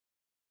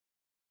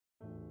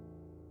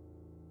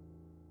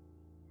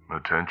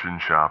Attention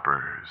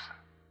shoppers,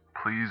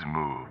 please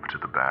move to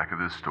the back of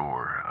the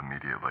store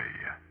immediately.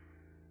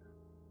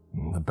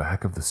 The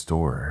back of the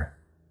store?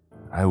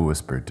 I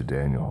whispered to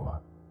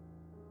Daniel.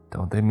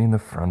 Don't they mean the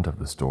front of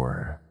the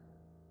store?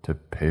 To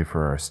pay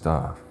for our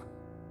stuff?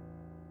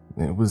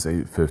 It was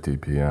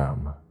 8:50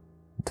 p.m.,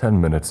 10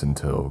 minutes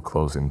until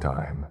closing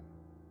time.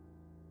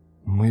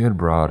 We had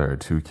brought our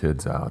 2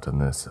 kids out on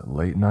this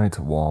late-night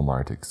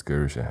Walmart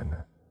excursion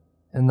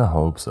in the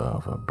hopes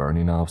of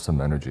burning off some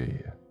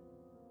energy.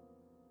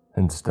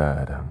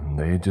 Instead,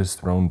 they had just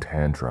thrown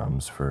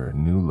tantrums for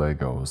new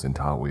Legos and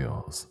Hot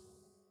Wheels.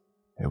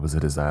 It was a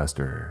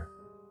disaster.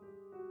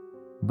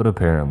 But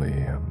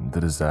apparently, the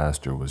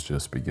disaster was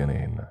just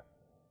beginning.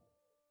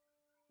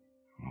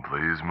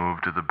 Please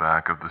move to the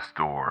back of the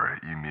store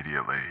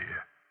immediately.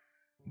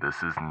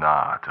 This is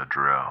not a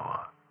drill.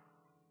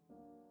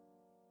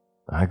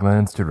 I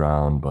glanced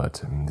around,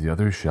 but the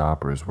other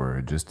shoppers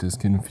were just as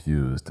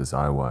confused as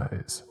I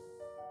was.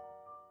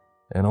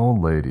 An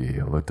old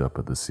lady looked up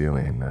at the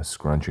ceiling,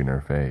 scrunching her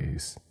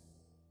face.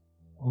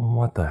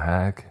 What the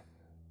heck?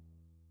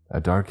 A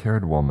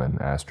dark-haired woman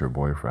asked her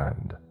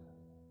boyfriend,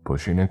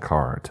 pushing a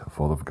cart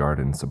full of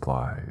garden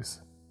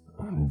supplies.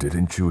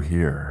 Didn't you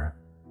hear?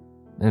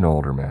 An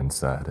older man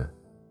said,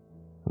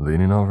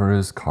 leaning over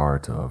his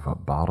cart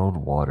of bottled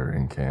water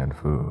and canned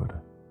food.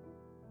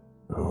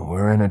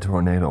 We're in a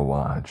tornado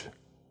watch.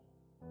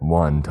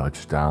 One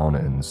touched down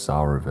in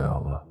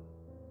Sourville.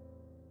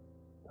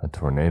 A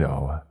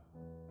tornado?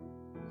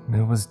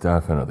 It was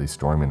definitely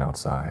storming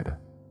outside.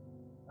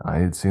 I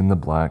had seen the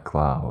black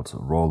clouds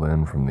roll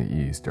in from the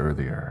east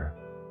earlier,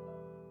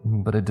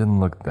 but it didn't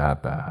look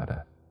that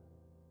bad.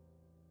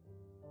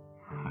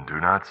 Do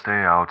not stay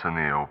out in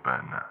the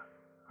open.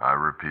 I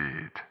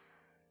repeat,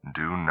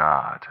 do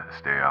not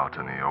stay out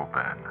in the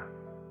open.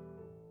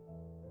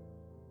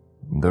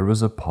 There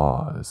was a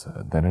pause,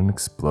 then an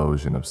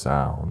explosion of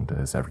sound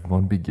as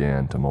everyone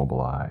began to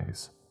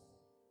mobilize.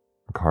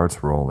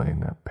 Carts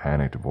rolling,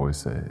 panicked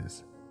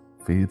voices,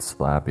 feet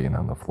slapping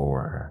on the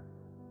floor.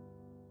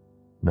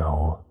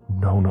 No,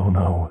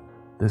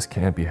 this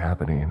can't be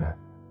happening.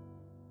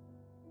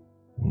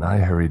 I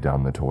hurried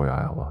down the toy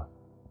aisle,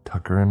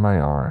 Tucker in my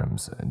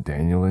arms,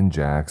 Daniel and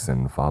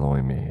Jackson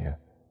following me.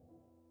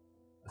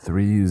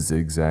 3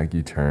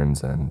 zigzaggy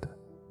turns and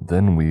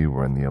then we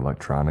were in the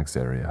electronics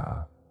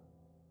area.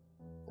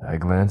 I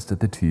glanced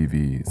at the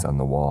TVs on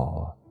the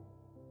wall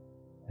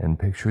and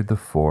pictured the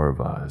 4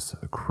 of us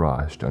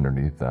crushed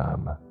underneath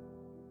them.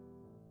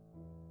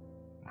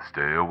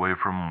 Stay away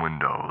from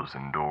windows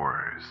and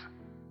doors.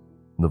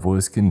 The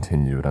voice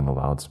continued on the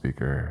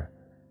loudspeaker.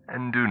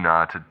 And do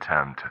not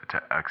attempt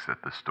to exit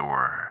the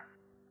store.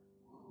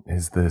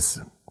 Is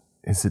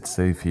it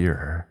safe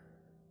here?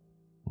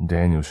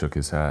 Daniel shook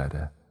his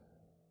head.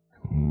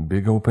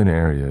 Big open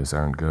areas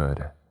aren't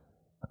good.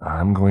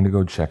 I'm going to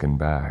go check in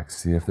back,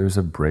 see if there's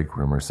a break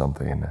room or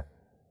something.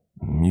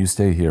 You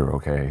stay here,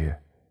 okay?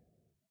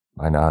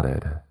 I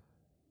nodded.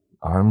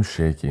 Arms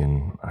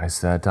shaking, I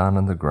sat down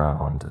on the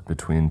ground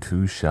between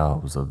 2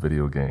 shelves of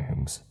video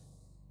games.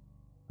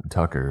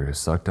 Tucker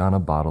sucked down a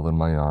bottle in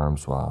my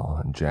arms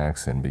while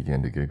Jackson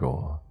began to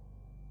giggle.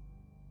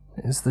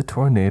 Is the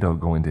tornado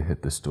going to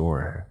hit the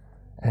store,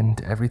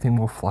 and everything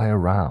will fly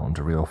around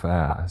real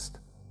fast?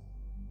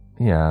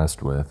 He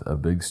asked with a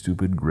big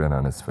stupid grin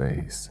on his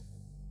face.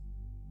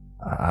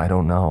 I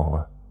don't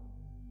know.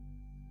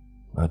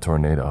 A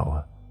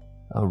tornado.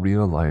 A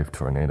real-life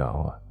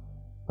tornado.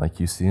 Like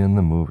you see in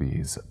the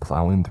movies,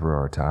 plowing through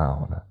our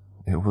town.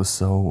 It was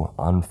so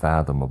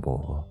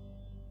unfathomable.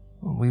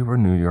 We were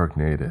New York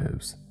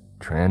natives,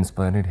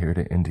 transplanted here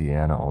to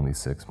Indiana only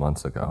 6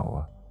 months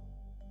ago.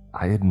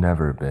 I had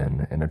never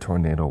been in a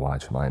tornado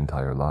watch my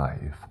entire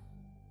life.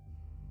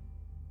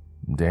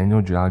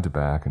 Daniel jogged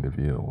back into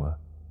view.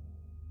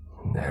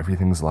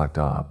 Everything's locked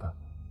up,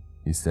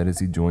 he said as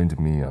he joined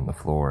me on the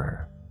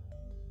floor.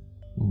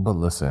 But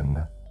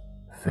listen,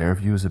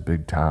 Fairview is a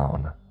big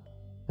town.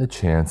 The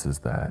chances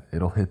that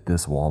it'll hit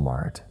this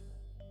Walmart,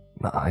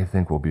 I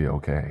think we'll be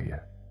okay.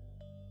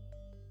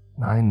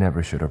 I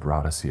never should have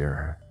brought us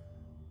here.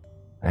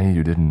 Hey,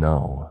 you didn't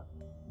know.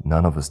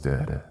 None of us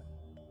did.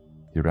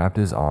 He wrapped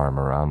his arm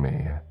around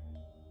me.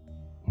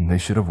 They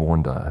should have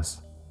warned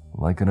us,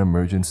 like an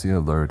emergency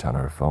alert on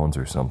our phones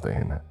or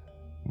something.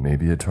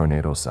 Maybe a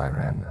tornado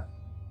siren.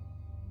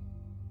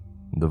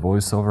 The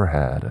voice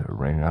overhead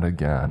rang out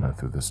again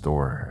through the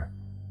store.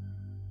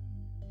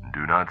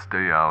 Do not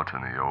stay out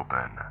in the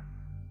open.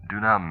 Do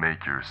not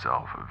make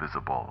yourself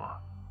visible.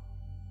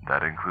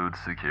 That includes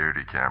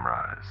security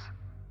cameras.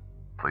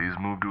 Please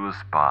move to a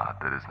spot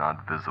that is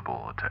not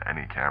visible to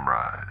any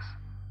cameras.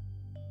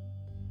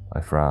 I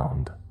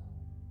frowned.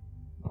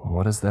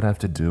 What does that have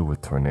to do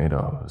with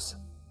tornadoes?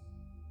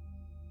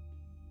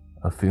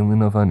 A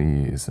feeling of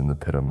unease in the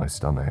pit of my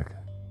stomach.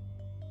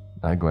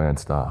 I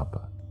glanced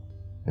up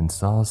and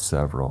saw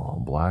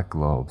several black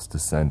globes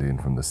descending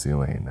from the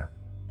ceiling,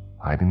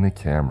 hiding the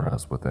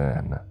cameras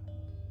within.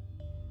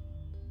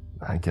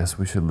 I guess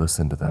we should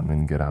listen to them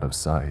and get out of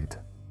sight,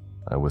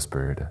 I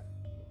whispered.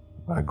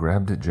 I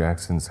grabbed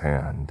Jackson's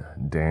hand,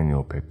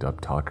 Daniel picked up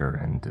Tucker,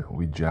 and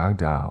we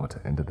jogged out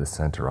into the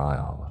center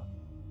aisle.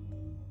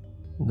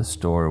 The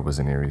store was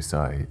an eerie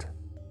sight.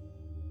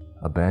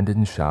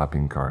 Abandoned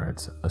shopping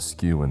carts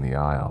askew in the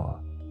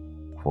aisle,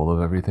 full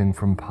of everything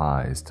from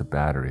pies to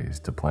batteries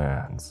to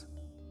plants.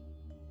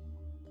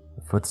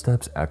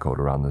 Footsteps echoed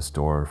around the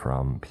store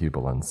from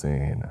people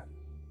unseen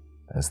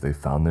as they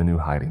found their new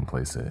hiding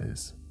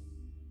places.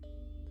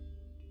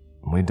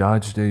 We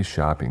dodged a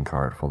shopping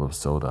cart full of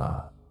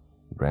soda,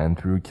 ran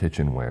through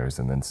kitchenwares,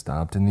 and then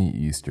stopped in the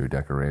Easter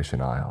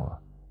decoration aisle.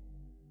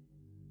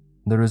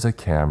 There is a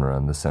camera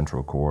in the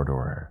central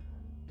corridor,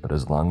 but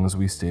as long as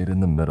we stayed in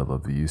the middle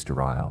of the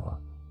Easter aisle,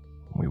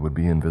 we would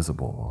be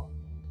invisible.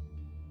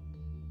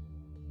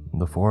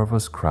 The four of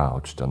us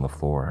crouched on the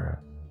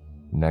floor,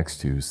 next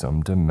to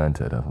some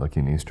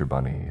demented-looking Easter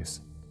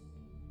bunnies.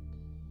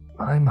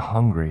 "I'm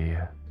hungry,"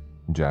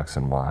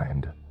 Jackson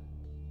whined.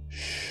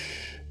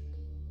 "Shh,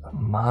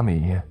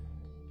 Mommy."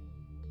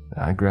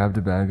 I grabbed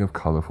a bag of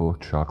colorful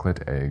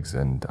chocolate eggs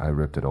and I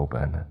ripped it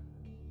open.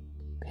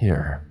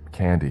 "Here,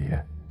 candy,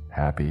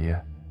 happy,"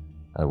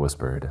 I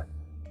whispered,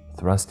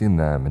 thrusting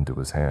them into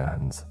his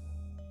hands.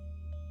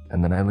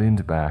 And then I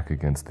leaned back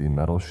against the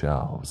metal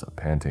shelves,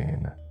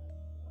 panting.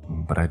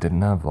 But I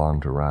didn't have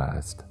long to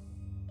rest.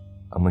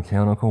 A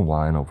mechanical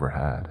whine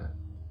overhead,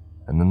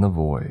 and then the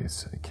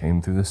voice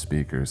came through the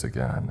speakers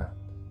again.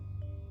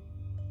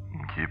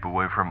 Keep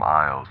away from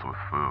aisles with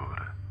food.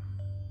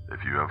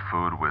 If you have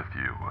food with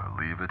you,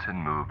 leave it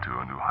and move to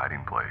a new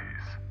hiding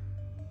place.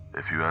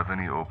 If you have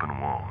any open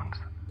wounds,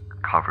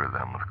 cover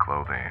them with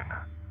clothing.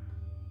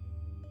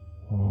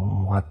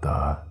 What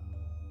the?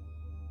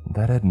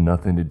 That had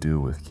nothing to do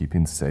with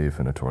keeping safe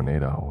in a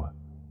tornado.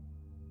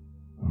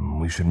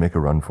 "We should make a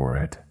run for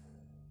it,"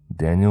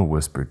 Daniel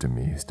whispered to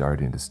me,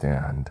 starting to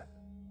stand.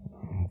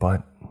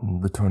 "But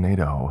the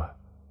tornado...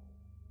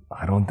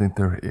 I don't think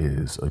there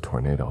is a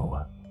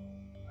tornado.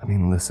 I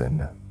mean,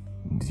 listen,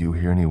 do you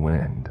hear any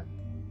wind?"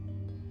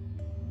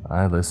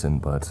 I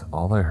listened, but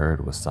all I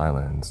heard was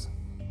silence.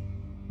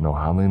 No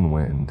howling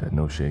wind,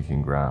 no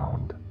shaking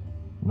ground,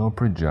 no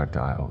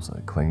projectiles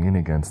clanging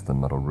against the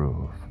metal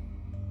roof.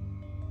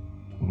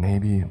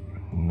 Maybe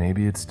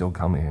it's still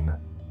coming.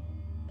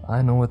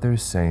 I know what they're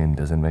saying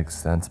doesn't make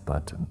sense,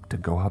 but to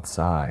go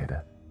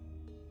outside.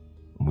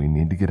 We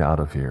need to get out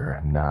of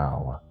here,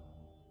 now.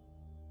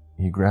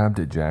 He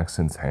grabbed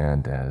Jackson's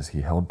hand as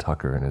he held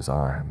Tucker in his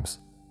arms.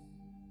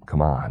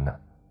 "Come on."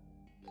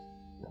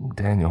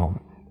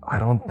 "Daniel, I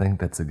don't think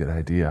that's a good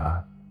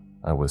idea,"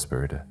 I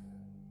whispered.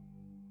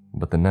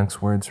 But the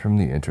next words from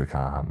the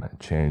intercom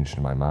changed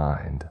my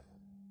mind.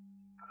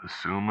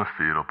 Assume a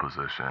fetal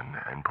position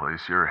and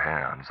place your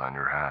hands on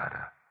your head.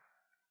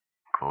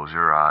 Close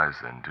your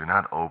eyes and do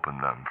not open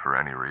them for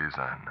any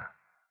reason.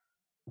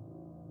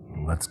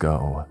 "Let's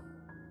go."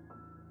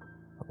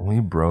 We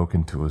broke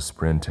into a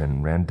sprint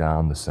and ran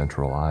down the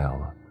central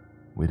aisle.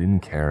 We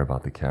didn't care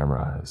about the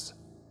cameras.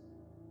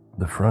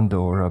 The front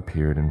door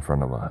appeared in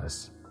front of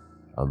us,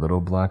 a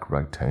little black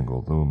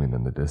rectangle looming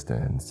in the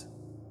distance.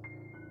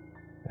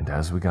 And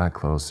as we got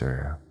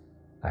closer,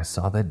 I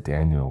saw that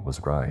Daniel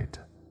was right.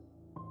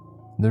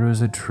 There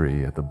was a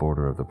tree at the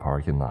border of the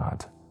parking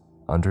lot,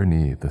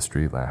 underneath the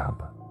street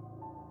lamp.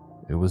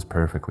 It was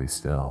perfectly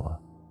still.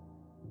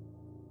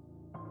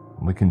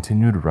 We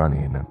continued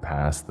running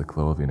past the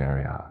clothing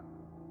area,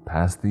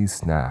 past these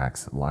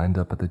snacks lined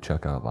up at the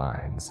checkout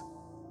lines.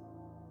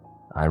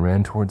 I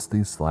ran towards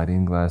these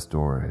sliding glass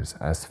doors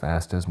as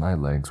fast as my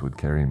legs would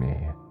carry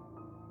me.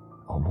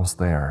 Almost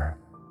there,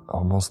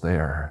 almost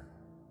there,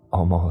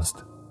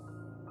 almost.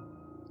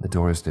 The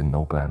doors didn't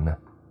open.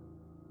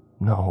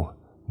 No.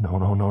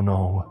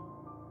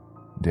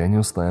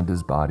 Daniel slammed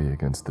his body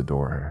against the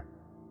door.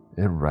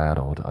 It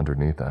rattled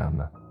underneath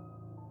him.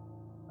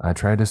 I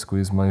tried to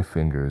squeeze my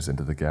fingers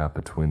into the gap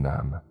between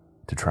them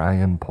to try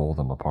and pull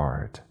them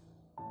apart.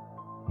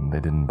 They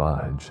didn't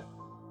budge.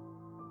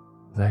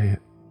 They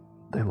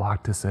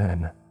locked us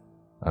in,"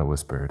 I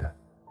whispered.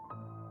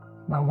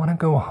 "I want to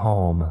go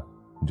home,"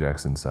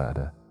 Jackson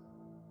said.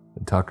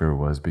 Tucker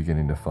was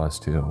beginning to fuss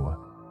too,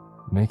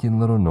 making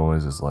little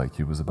noises like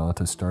he was about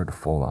to start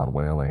full-on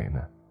wailing.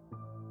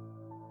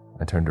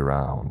 I turned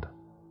around,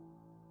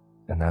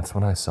 and that's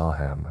when I saw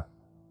him.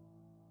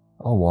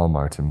 A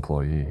Walmart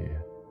employee.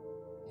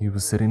 He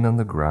was sitting on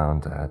the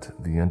ground at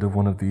the end of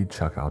one of the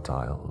checkout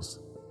aisles,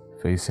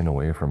 facing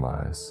away from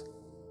us,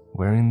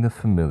 wearing the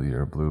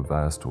familiar blue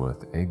vest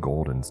with a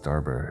golden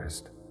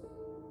starburst.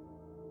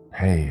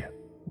 "Hey,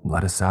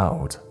 let us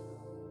out."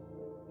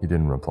 He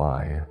didn't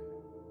reply.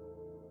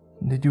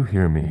 "Did you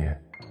hear me?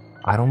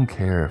 I don't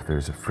care if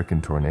there's a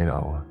frickin'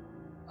 tornado.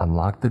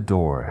 Unlock the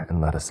door and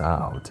let us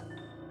out."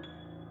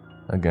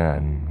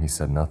 Again, he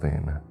said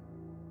nothing.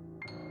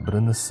 But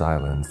in the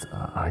silence,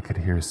 I could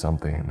hear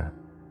something.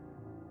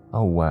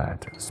 A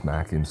wet,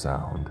 smacking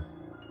sound.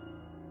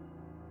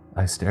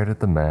 I stared at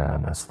the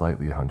man,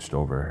 slightly hunched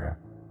over,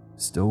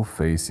 still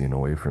facing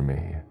away from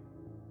me.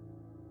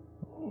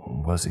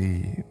 Was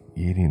he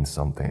eating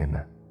something?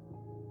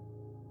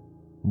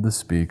 The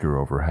speaker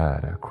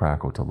overhead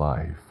crackled to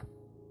life.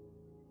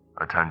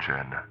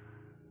 Attention.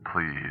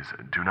 Please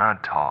do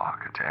not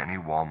talk to any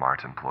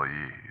Walmart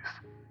employees.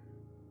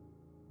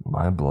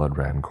 My blood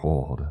ran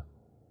cold.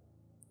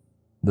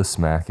 The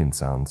smacking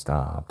sound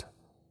stopped,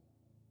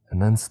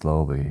 and then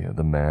slowly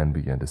the man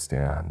began to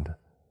stand.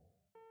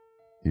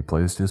 He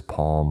placed his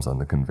palms on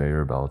the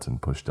conveyor belt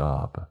and pushed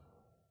up,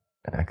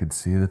 and I could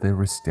see that they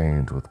were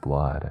stained with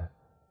blood.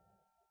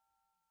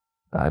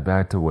 I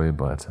backed away,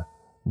 but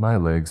my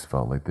legs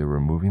felt like they were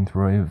moving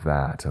through a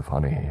vat of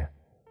honey.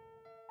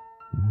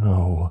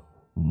 No,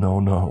 no,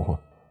 no.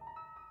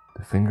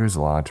 The fingers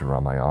locked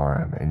around my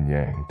arm and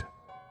yanked.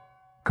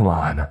 Come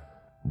on,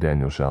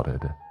 Daniel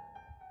shouted.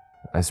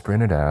 I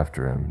sprinted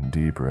after him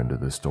deeper into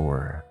the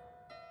store.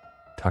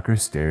 Tucker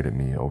stared at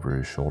me over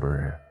his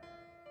shoulder,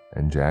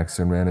 and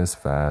Jackson ran as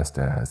fast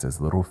as his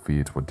little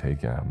feet would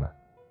take him.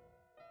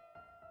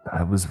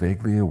 I was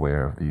vaguely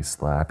aware of the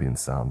slapping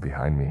sound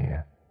behind me,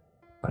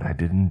 but I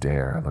didn't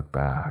dare look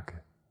back.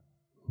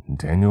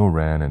 Daniel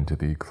ran into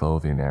the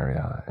clothing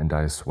area and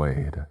I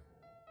swayed,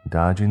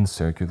 dodging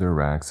circular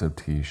racks of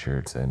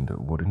t-shirts and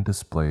wooden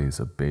displays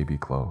of baby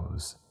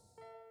clothes.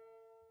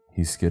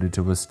 He skidded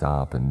to a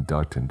stop and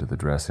ducked into the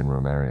dressing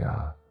room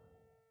area.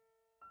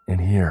 In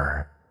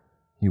here,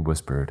 he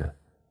whispered,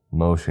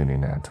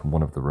 motioning at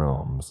one of the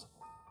rooms.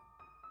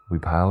 We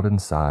piled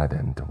inside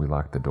and we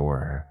locked the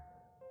door.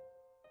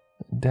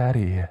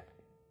 Daddy,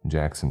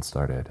 Jackson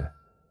started.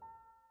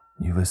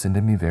 You listen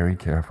to me very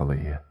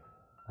carefully,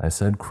 I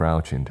said,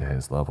 crouching to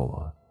his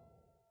level.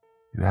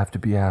 You have to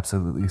be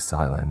absolutely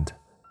silent.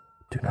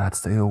 Do not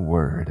say a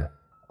word,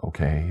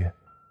 okay?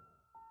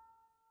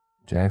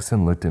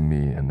 Jackson looked at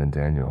me and then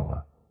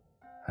Daniel,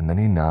 and then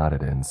he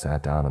nodded and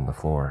sat down on the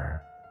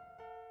floor.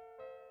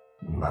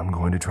 I'm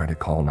going to try to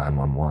call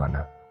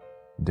 911,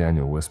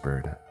 Daniel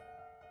whispered,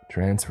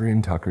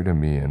 transferring Tucker to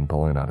me and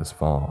pulling out his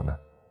phone.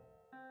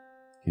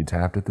 He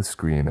tapped at the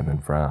screen and then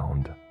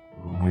frowned.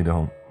 We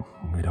don't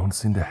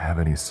seem to have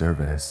any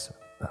service.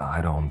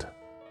 I don't.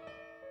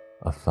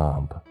 A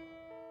thump.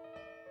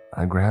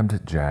 I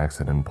grabbed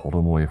Jackson and pulled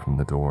him away from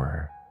the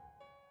door.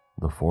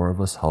 The four of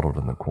us huddled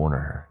in the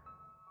corner.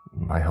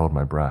 I held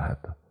my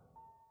breath.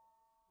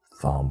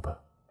 Thump.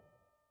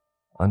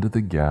 Under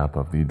the gap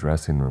of the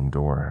dressing room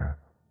door,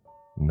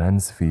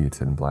 men's feet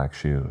in black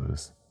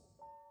shoes.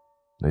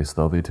 They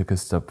slowly took a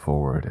step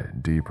forward,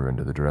 deeper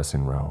into the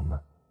dressing room.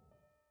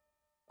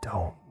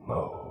 Don't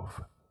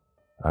move,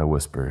 I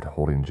whispered,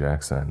 holding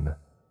Jackson.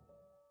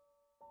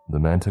 The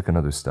man took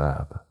another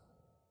step.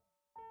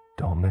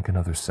 Don't make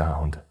another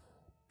sound.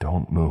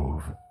 Don't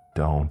move.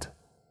 Don't.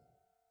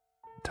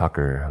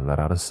 Tucker let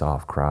out a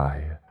soft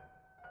cry.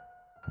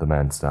 The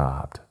man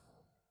stopped.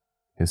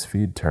 His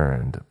feet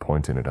turned,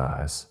 pointing at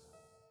us.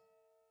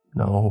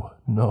 No,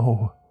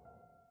 no.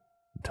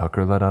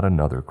 Tucker let out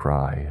another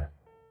cry,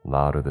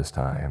 louder this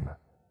time.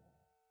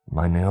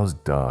 My nails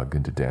dug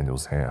into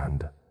Daniel's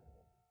hand.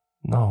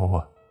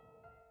 No.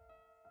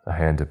 A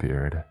hand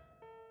appeared.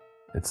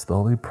 It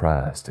slowly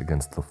pressed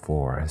against the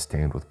floor,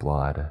 stained with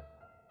blood.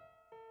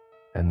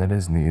 And then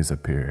his knees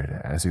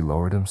appeared as he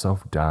lowered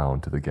himself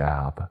down to the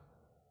gap.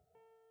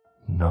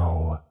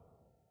 No.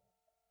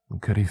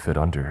 Could he fit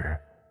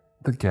under?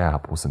 The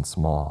gap wasn't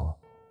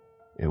small.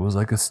 It was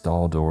like a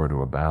stall door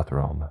to a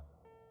bathroom.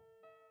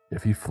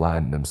 If he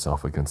flattened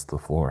himself against the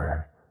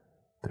floor,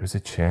 there's a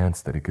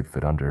chance that he could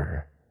fit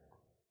under.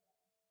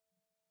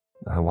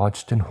 I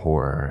watched in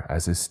horror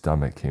as his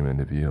stomach came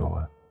into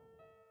view.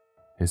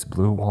 His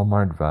blue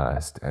Walmart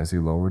vest as he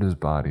lowered his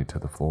body to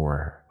the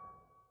floor.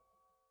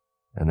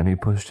 And then he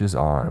pushed his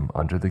arm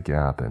under the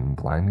gap and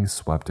blindly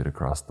swept it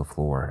across the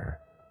floor,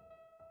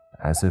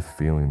 as if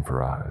feeling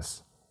for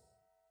us.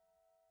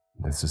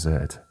 This is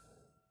it.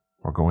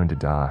 We're going to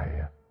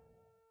die.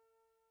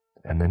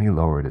 And then he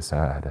lowered his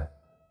head.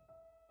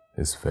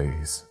 His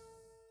face.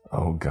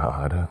 Oh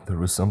God, there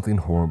was something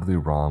horribly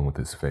wrong with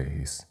his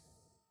face.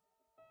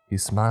 He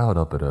smiled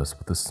up at us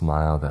with a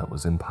smile that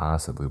was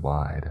impossibly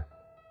wide,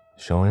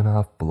 showing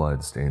off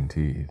blood-stained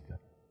teeth.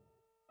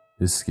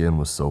 His skin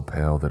was so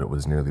pale that it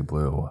was nearly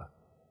blue,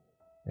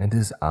 and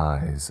his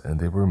eyes, and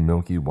they were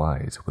milky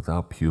white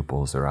without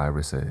pupils or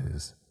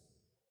irises.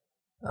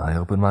 I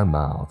opened my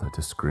mouth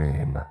to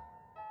scream.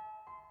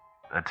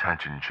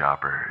 Attention,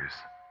 shoppers.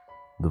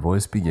 The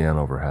voice began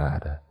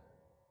overhead.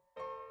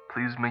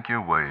 Please make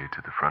your way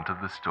to the front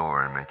of the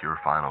store and make your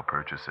final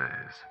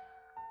purchases.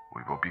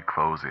 We will be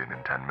closing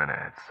in 10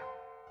 minutes.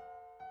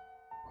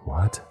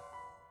 What?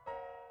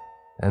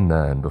 And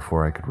then,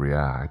 before I could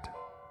react,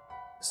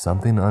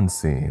 something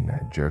unseen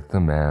jerked the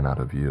man out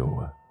of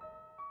view.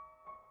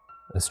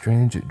 A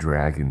strange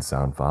dragging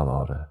sound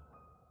followed,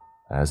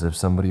 as if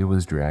somebody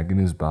was dragging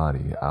his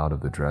body out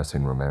of the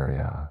dressing room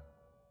area.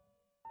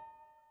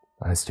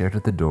 I stared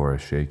at the door,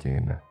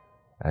 shaking,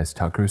 as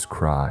Tucker's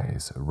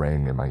cries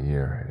rang in my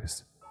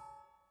ears.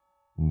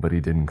 But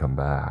he didn't come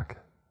back.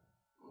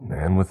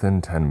 And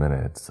within 10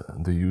 minutes,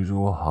 the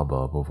usual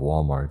hubbub of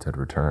Walmart had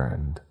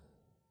returned.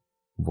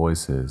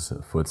 Voices,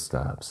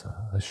 footsteps,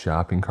 a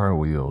shopping cart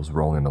wheels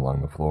rolling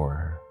along the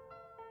floor.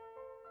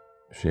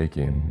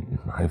 Shaking,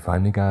 I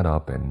finally got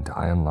up and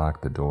I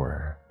unlocked the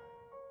door.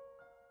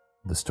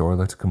 The store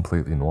looked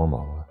completely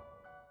normal.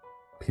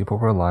 People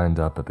were lined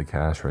up at the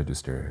cash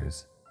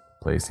registers,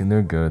 placing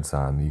their goods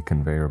on the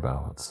conveyor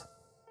belts.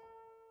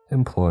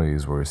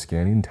 Employees were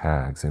scanning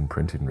tags and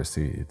printing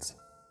receipts.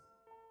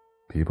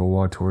 People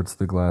walked towards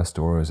the glass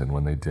doors, and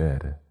when they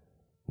did,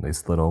 they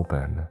slid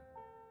open.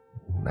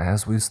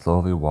 As we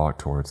slowly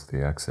walked towards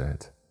the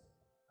exit,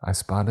 I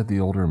spotted the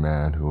older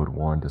man who had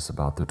warned us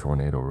about the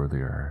tornado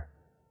earlier.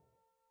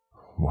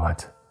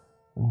 What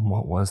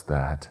was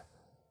that?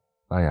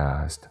 I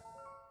asked,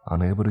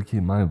 unable to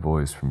keep my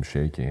voice from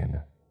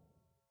shaking.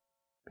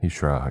 He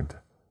shrugged.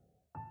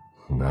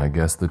 I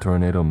guess the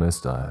tornado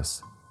missed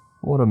us.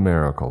 What a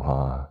miracle,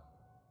 huh?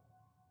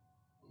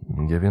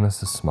 Giving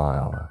us a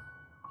smile,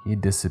 he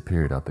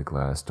disappeared out the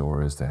glass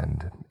doors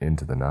and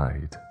into the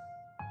night.